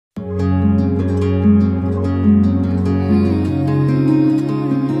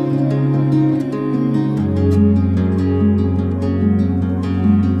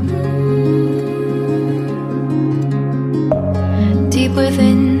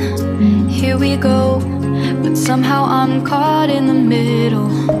here we go, but somehow I'm caught in the middle.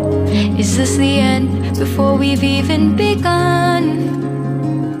 Is this the end before we've even begun?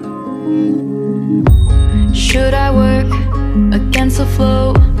 Should I work against the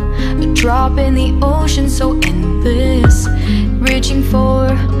flow, a drop in the ocean so endless, reaching for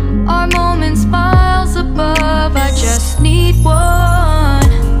our moments miles above? I just need one,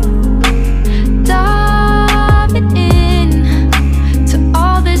 diving in to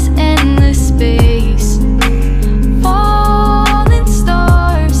all this endless space, falling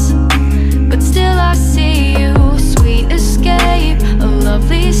stars, but still I see you. Sweet escape, a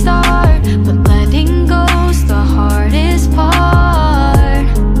lovely start, but letting go's the hardest part.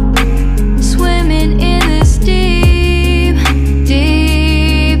 Swimming in this deep,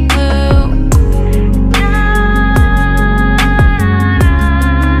 deep blue.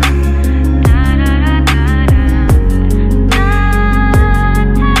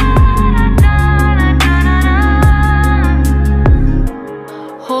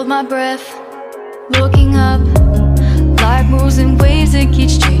 Hold my breath, looking up. Life moves in waves that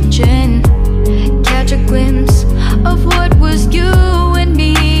keeps changing. Catch a glimpse of what was you and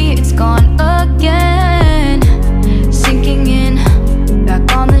me. It's gone again, sinking in,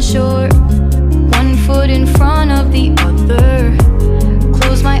 back on the shore, one foot in front of the other.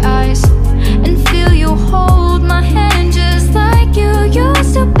 Close my eyes and feel you hold my hand just like you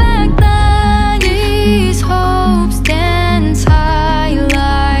used to back then. These hopes dance high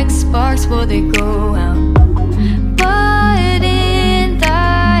like sparks before they go out. But in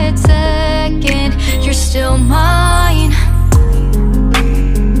that second, you're still mine.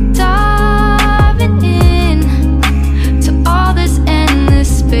 Diving in to all this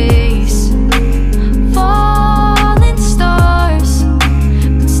endless space, falling stars,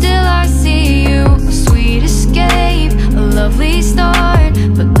 but still I see you. A sweet escape, a lovely start,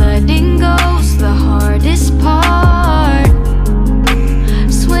 but letting go's the hardest part.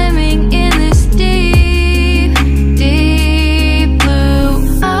 Swimming in this deep, deep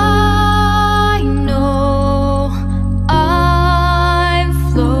blue. I know I'm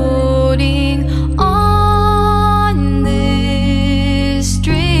floating on this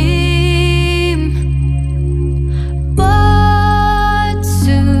dream, but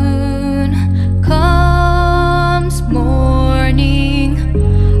soon comes morning.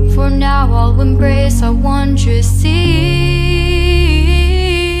 For now I'll embrace our wondrous sea.